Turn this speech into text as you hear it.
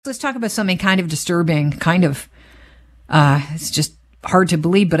Let's talk about something kind of disturbing, it's just hard to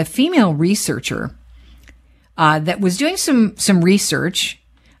believe, but a female researcher that was doing some research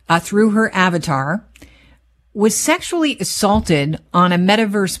through her avatar was sexually assaulted on a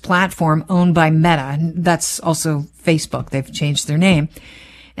metaverse platform owned by Meta. That's also Facebook. They've changed their name.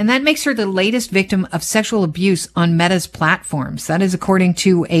 And that makes her the latest victim of sexual abuse on Meta's platforms. That is according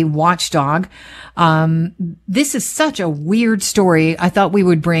to a watchdog. This is such a weird story. I thought we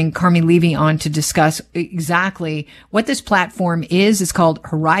would bring Carmi Levy on to discuss exactly what this platform is. It's called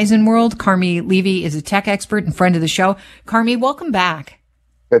Horizon World. Carmi Levy is a tech expert and friend of the show. Carmi, welcome back.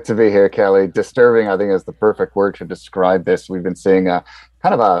 Good to be here, Kelly. Disturbing, I think, is the perfect word to describe this. We've been seeing a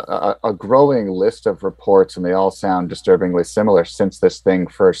growing list of reports, and they all sound disturbingly similar since this thing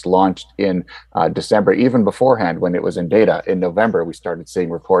first launched in December. Even beforehand, when it was in beta in November, we started seeing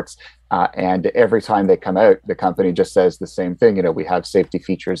reports. And every time they come out, the company just says the same thing. You know, we have safety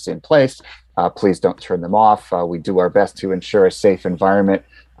features in place. Please don't turn them off. We do our best to ensure a safe environment.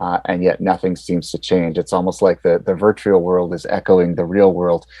 And yet nothing seems to change. It's almost like the virtual world is echoing the real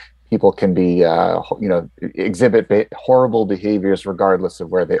world. People can be, exhibit horrible behaviors regardless of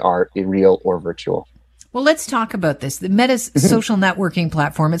where they are, real or virtual. Well, let's talk about this. The Meta's social networking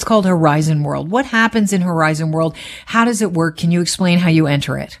platform, it's called Horizon World. What happens in Horizon World? How does it work? Can you explain how you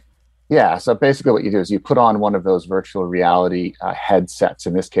enter it? Yeah, so basically what you do is you put on one of those virtual reality headsets,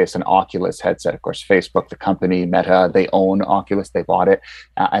 in this case, an Oculus headset. Of course, Facebook, the company, Meta, they own Oculus, they bought it.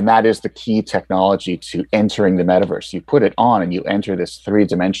 And that is the key technology to entering the metaverse. You put it on and you enter this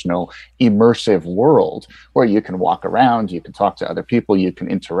three-dimensional immersive world where you can walk around, you can talk to other people, you can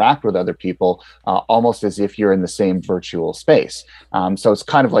interact with other people, almost as if you're in the same virtual space. So it's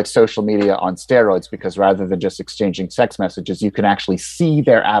kind of like social media on steroids, because rather than just exchanging text messages, you can actually see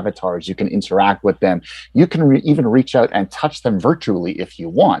their avatars. You can interact with them. You can even reach out and touch them virtually if you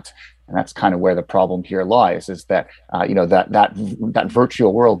want. And that's kind of where the problem here lies, is that, that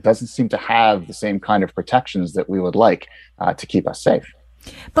virtual world doesn't seem to have the same kind of protections that we would like to keep us safe.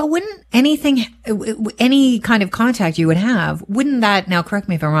 But wouldn't any kind of contact you would have, wouldn't that, now correct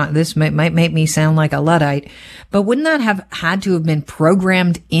me if I'm wrong, this might make me sound like a Luddite, but wouldn't that have had to have been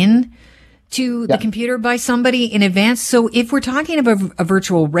programmed in to the computer by somebody in advance? So if we're talking about a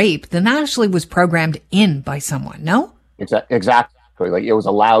virtual rape, then that actually was programmed in by someone, no? Exactly. Like, it was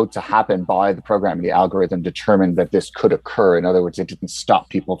allowed to happen by the program. The algorithm determined that this could occur. In other words, it didn't stop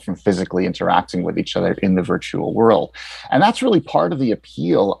people from physically interacting with each other in the virtual world. And that's really part of the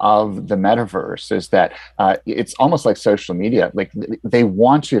appeal of the metaverse, is that it's almost like social media. Like, they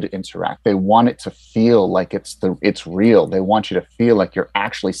want you to interact. They want it to feel like it's real. They want you to feel like you're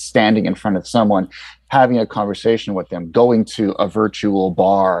actually standing in front of someone, having a conversation with them, going to a virtual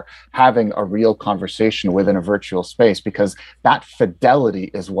bar, having a real conversation within a virtual space, because that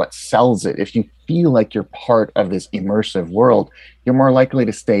fidelity is what sells it. If you feel like you're part of this immersive world, you're more likely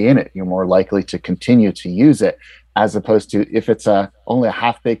to stay in it. You're more likely to continue to use it, as opposed to if it's only a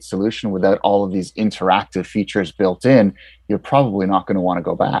half-baked solution without all of these interactive features built in, you're probably not going to want to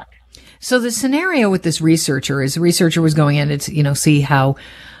go back. So the scenario with this researcher is, the researcher was going in to, see how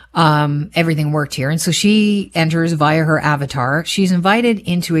everything worked here. And so she enters via her avatar. She's invited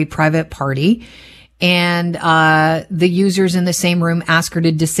into a private party, and the users in the same room ask her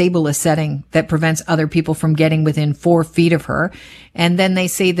to disable a setting that prevents other people from getting within 4 feet of her. And then they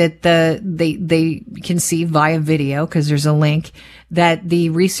say that they can see via video, because there's a link, that the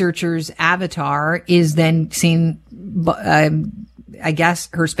researcher's avatar is then seen, I guess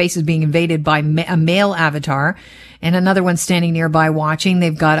her space is being invaded by a male avatar, and another one standing nearby watching.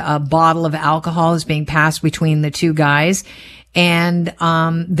 They've got a bottle of alcohol is being passed between the two guys, and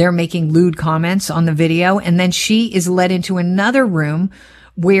they're making lewd comments on the video. And then she is led into another room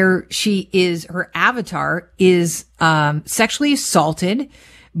where her avatar is sexually assaulted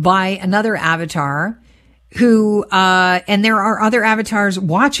by another avatar who, and there are other avatars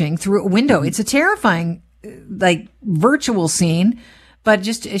watching through a window. It's a terrifying, virtual scene. But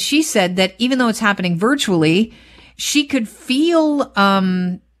just as she said, that even though it's happening virtually, she could feel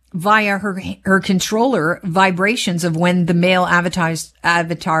via her controller vibrations of when the male avatars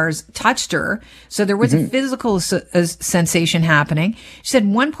touched her. So there was a physical sensation happening. She said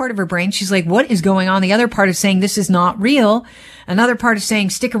one part of her brain, she's like, what is going on? The other part is saying this is not real. Another part is saying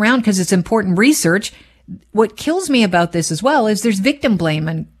stick around because it's important research. What kills me about this as well is there's victim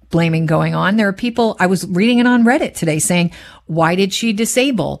blaming going on. There are people, I was reading it on Reddit today, saying, why did she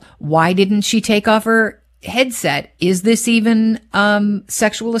disable? Why didn't she take off her headset? Is this even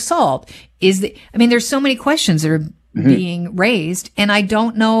sexual assault? There's so many questions that are being raised, and I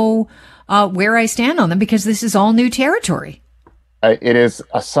don't know where I stand on them, because this is all new territory. It is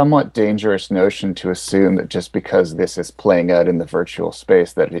a somewhat dangerous notion to assume that just because this is playing out in the virtual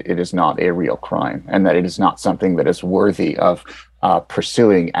space, that it is not a real crime and that it is not something that is worthy of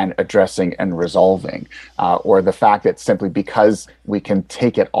pursuing and addressing and resolving, or the fact that simply because we can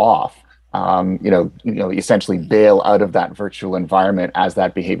take it off, essentially bail out of that virtual environment as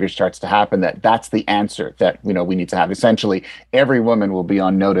that behavior starts to happen, that's the answer that, we need to have. Essentially, every woman will be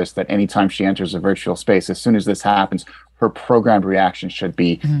on notice that anytime she enters a virtual space, as soon as this happens, her programmed reaction should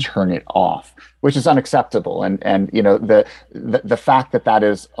be turn it off, which is unacceptable. And the fact that that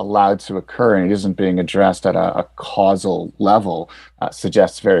is allowed to occur and it isn't being addressed at a causal level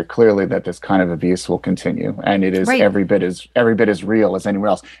suggests very clearly that this kind of abuse will continue, and it is Right. every bit as real as anywhere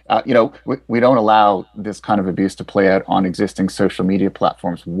else. We don't allow this kind of abuse to play out on existing social media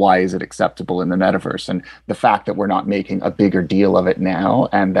platforms. Why is it acceptable in the metaverse? And the fact that we're not making a bigger deal of it now,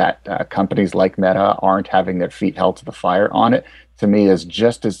 and that companies like Meta aren't having their feet held to the fire on it, to me is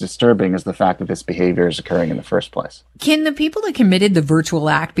just as disturbing as the fact that this behavior is occurring in the first place. Can the people that committed the virtual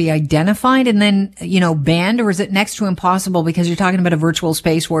act be identified and then, banned, or is it next to impossible because you're talking about a virtual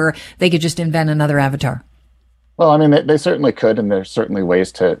space where they could just invent another avatar? Well, I mean, they certainly could, and there's certainly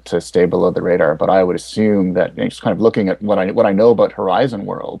ways to stay below the radar. But I would assume that, just kind of looking at what I know about Horizon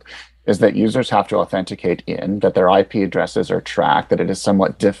World, is that users have to authenticate in, that their IP addresses are tracked, that it is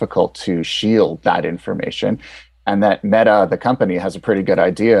somewhat difficult to shield that information, and that Meta, the company, has a pretty good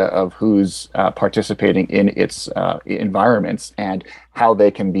idea of who's participating in its environments and how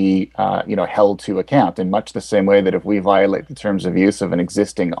they can be, held to account. In much the same way that if we violate the terms of use of an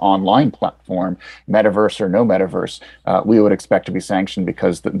existing online platform, metaverse or no metaverse, we would expect to be sanctioned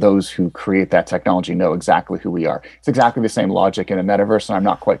because those who create that technology know exactly who we are. It's exactly the same logic in a metaverse, and I'm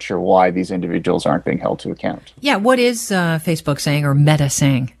not quite sure why these individuals aren't being held to account. Yeah. What is Facebook saying or Meta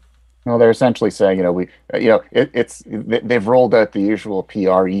saying? Well, they're essentially saying, they've rolled out the usual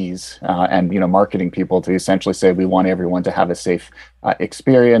PREs and marketing people to essentially say we want everyone to have a safe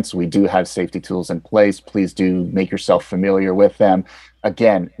experience. We do have safety tools in place. Please do make yourself familiar with them.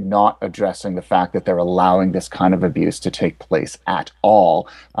 Again, not addressing the fact that they're allowing this kind of abuse to take place at all,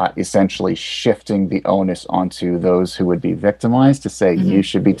 essentially shifting the onus onto those who would be victimized to say you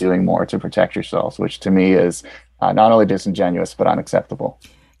should be doing more to protect yourselves, which to me is not only disingenuous but unacceptable.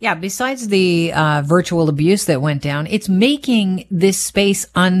 Yeah, besides the virtual abuse that went down, it's making this space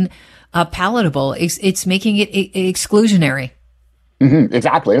unpalatable. It's making it exclusionary.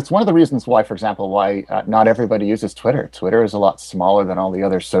 Exactly. It's one of the reasons why, for example, not everybody uses Twitter. Twitter is a lot smaller than all the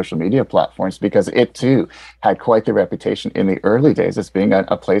other social media platforms because it too had quite the reputation in the early days as being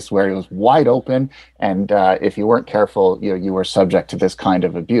a place where it was wide open, and if you weren't careful, you were subject to this kind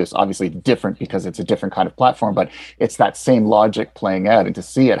of abuse. Obviously different because it's a different kind of platform, but it's that same logic playing out. And to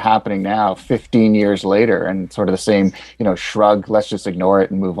see it happening now, 15 years later, and sort of the same, shrug, let's just ignore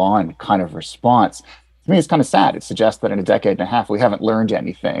it and move on kind of response. To me, it's kind of sad. It suggests that in a decade and a half, we haven't learned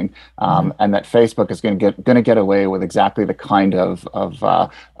anything, and that Facebook is going to get away with exactly the kind of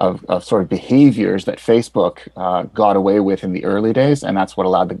sort of behaviors that Facebook got away with in the early days, and that's what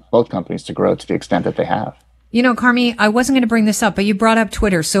allowed both companies to grow to the extent that they have. Carmi, I wasn't going to bring this up, but you brought up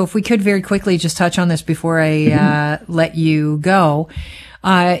Twitter, so if we could very quickly just touch on this before I let you go.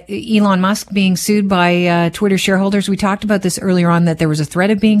 Elon Musk being sued by Twitter shareholders. We talked about this earlier on, that there was a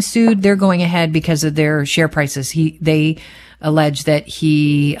threat of being sued. They're going ahead because of their share prices. They allege that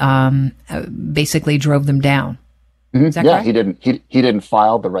he basically drove them down. Is that correct? He didn't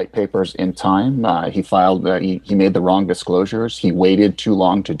file the right papers in time. He made the wrong disclosures. He waited too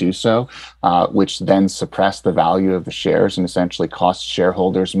long to do so, which then suppressed the value of the shares and essentially cost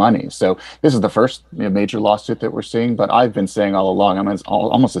shareholders money. So this is the first major lawsuit that we're seeing. But I've been saying all along, I mean,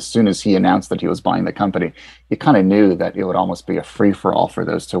 almost as soon as he announced that he was buying the company, he kind of knew that it would almost be a free for all for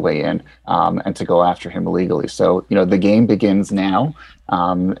those to weigh in and to go after him illegally. So the game begins now.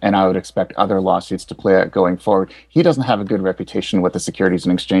 And I would expect other lawsuits to play out going forward. He doesn't have a good reputation with the Securities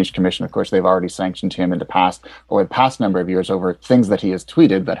and Exchange Commission. Of course, they've already sanctioned him in the past number of years over things that he has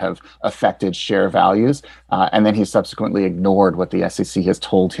tweeted that have affected share values. And then he subsequently ignored what the SEC has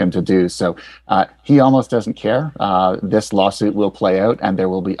told him to do. So he almost doesn't care. This lawsuit will play out, and there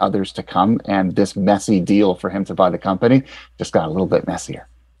will be others to come. And this messy deal for him to buy the company just got a little bit messier.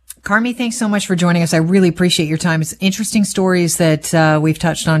 Carmi, thanks so much for joining us. I really appreciate your time. It's interesting stories that we've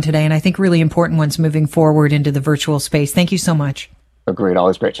touched on today, and I think really important ones moving forward into the virtual space. Thank you so much. Agreed.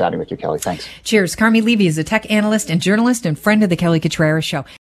 Always great chatting with you, Kelly. Thanks. Cheers. Carmi Levy is a tech analyst and journalist and friend of the Kelly Cutrara Show.